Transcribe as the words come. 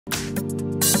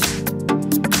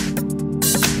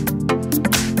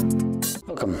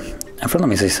Welcome, in front of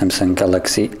me is a Samsung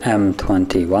Galaxy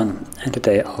M21 and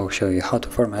today I'll show you how to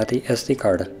format the SD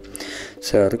card.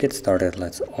 So to get started,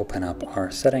 let's open up our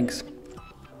settings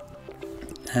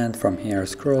and from here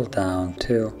scroll down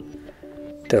to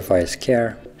Device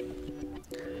Care,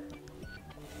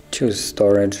 choose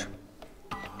Storage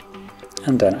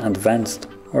and then Advanced,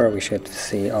 where we should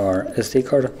see our SD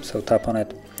card, so tap on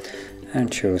it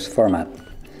and choose Format.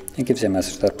 It gives you a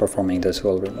message that performing this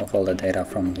will remove all the data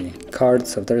from the card,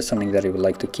 so if there is something that you would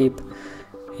like to keep,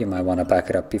 you might want to back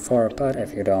it up before, but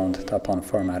if you don't, tap on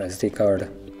Format SD card.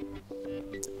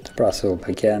 The process will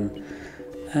begin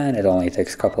and it only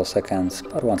takes a couple seconds,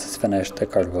 but once it's finished, the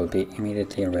card will be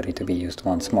immediately ready to be used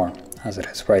once more, as it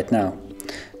is right now.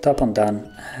 Tap on Done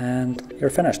and you're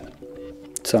finished.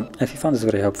 So if you found this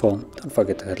video helpful, don't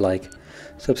forget to hit like,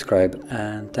 subscribe,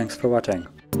 and thanks for watching.